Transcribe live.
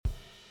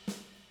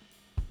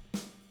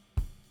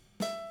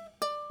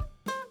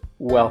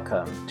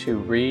Welcome to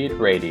Read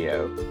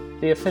Radio,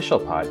 the official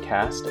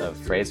podcast of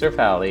Fraser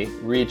Valley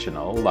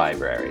Regional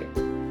Library.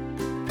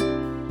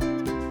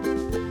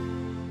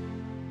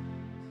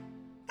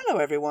 Hello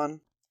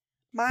everyone.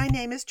 My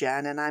name is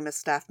Jan and I'm a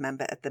staff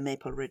member at the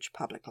Maple Ridge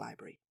Public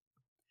Library.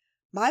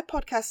 My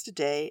podcast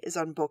today is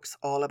on books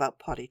all about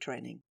potty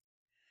training.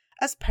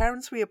 As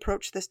parents, we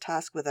approach this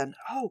task with an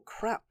 "oh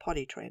crap,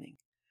 potty training,"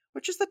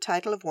 which is the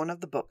title of one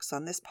of the books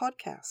on this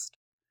podcast.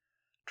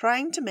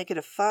 Trying to make it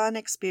a fun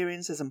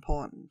experience is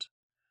important.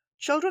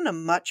 Children are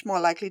much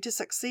more likely to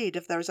succeed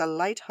if there is a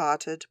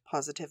light-hearted,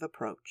 positive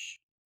approach.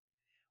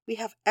 We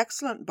have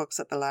excellent books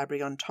at the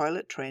library on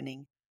toilet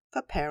training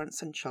for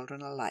parents and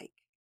children alike.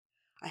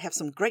 I have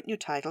some great new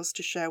titles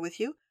to share with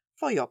you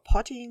for your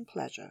pottying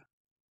pleasure.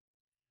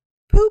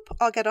 Poop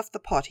or Get Off the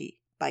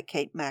Potty by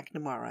Kate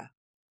McNamara.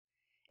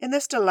 In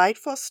this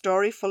delightful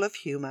story full of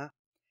humor,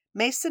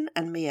 Mason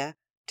and Mia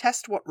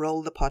test what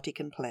role the potty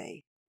can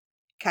play.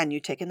 Can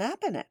you take a nap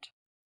in it?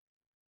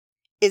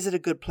 Is it a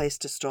good place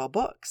to store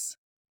books?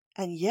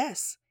 And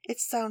yes, it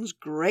sounds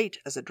great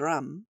as a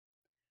drum.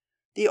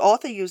 The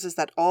author uses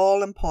that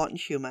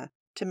all-important humor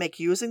to make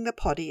using the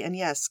potty and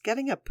yes,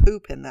 getting a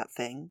poop in that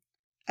thing,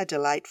 a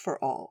delight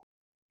for all.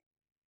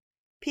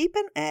 Peep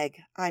and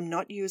Egg, I'm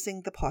Not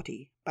Using the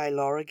Potty by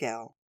Laura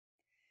Gell.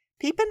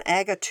 Peep and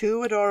Egg are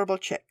two adorable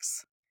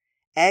chicks.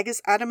 Egg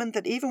is adamant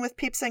that even with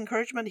Peep's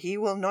encouragement, he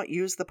will not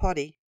use the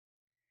potty.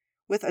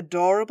 With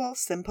adorable,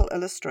 simple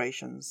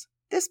illustrations,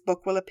 this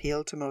book will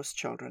appeal to most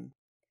children.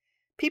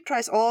 Peep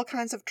tries all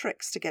kinds of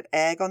tricks to get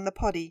Egg on the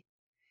potty.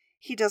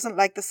 He doesn't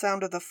like the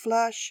sound of the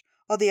flush,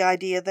 or the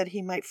idea that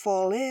he might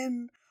fall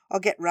in, or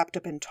get wrapped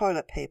up in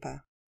toilet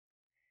paper.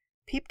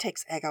 Peep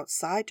takes Egg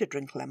outside to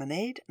drink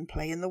lemonade and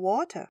play in the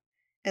water,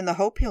 in the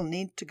hope he'll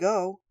need to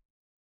go.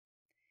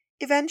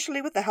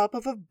 Eventually, with the help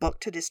of a book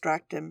to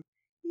distract him,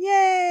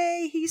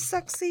 yay, he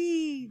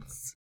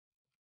succeeds!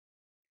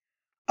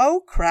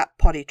 Oh Crap,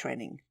 Potty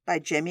Training by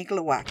Jamie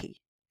Glowacki.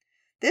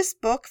 This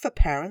book for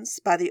parents,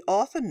 by the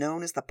author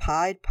known as the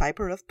Pied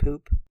Piper of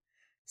Poop,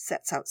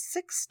 sets out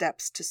 6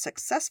 steps to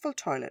successful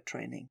toilet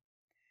training.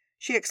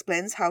 She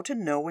explains how to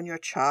know when your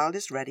child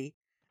is ready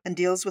and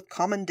deals with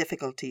common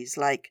difficulties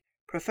like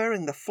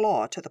preferring the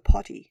floor to the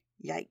potty.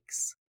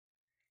 Yikes.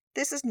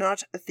 This is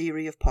not a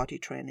theory of potty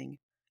training.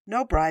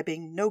 No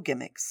bribing, no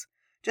gimmicks.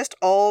 Just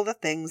all the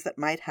things that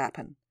might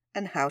happen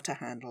and how to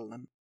handle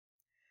them.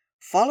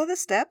 Follow the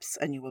steps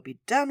and you will be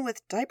done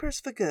with diapers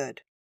for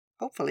good.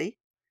 Hopefully.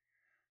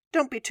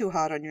 Don't be too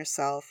hard on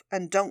yourself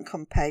and don't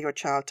compare your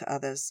child to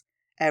others.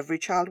 Every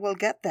child will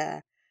get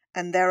there,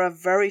 and there are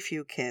very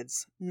few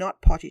kids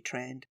not potty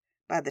trained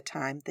by the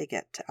time they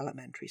get to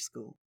elementary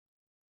school.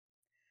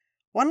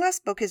 One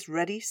last book is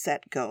Ready,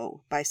 Set,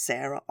 Go by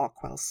Sarah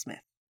Ockwell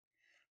Smith.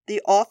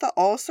 The author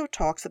also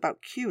talks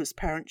about cues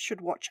parents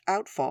should watch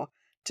out for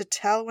to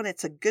tell when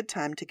it's a good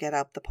time to get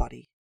out the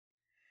potty.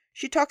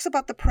 She talks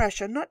about the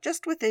pressure not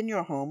just within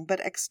your home, but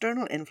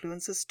external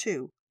influences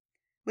too.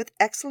 With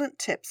excellent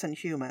tips and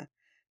humor,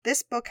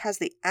 this book has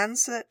the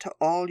answer to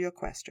all your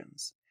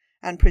questions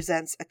and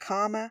presents a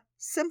calmer,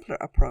 simpler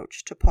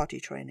approach to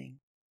potty training.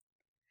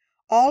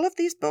 All of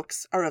these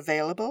books are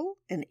available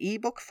in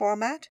ebook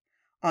format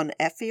on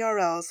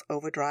FVRL's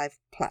Overdrive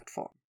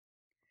platform.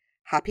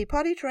 Happy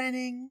potty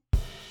training!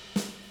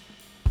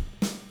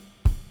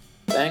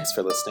 Thanks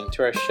for listening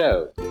to our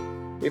show.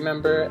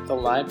 Remember, the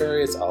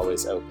library is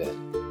always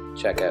open.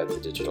 Check out the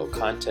digital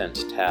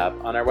content tab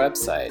on our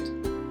website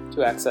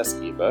to access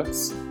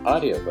ebooks,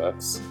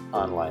 audiobooks,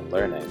 online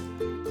learning,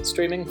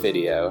 streaming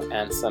video,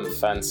 and some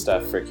fun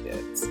stuff for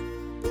kids.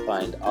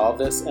 Find all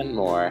this and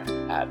more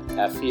at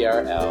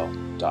ferl.ca.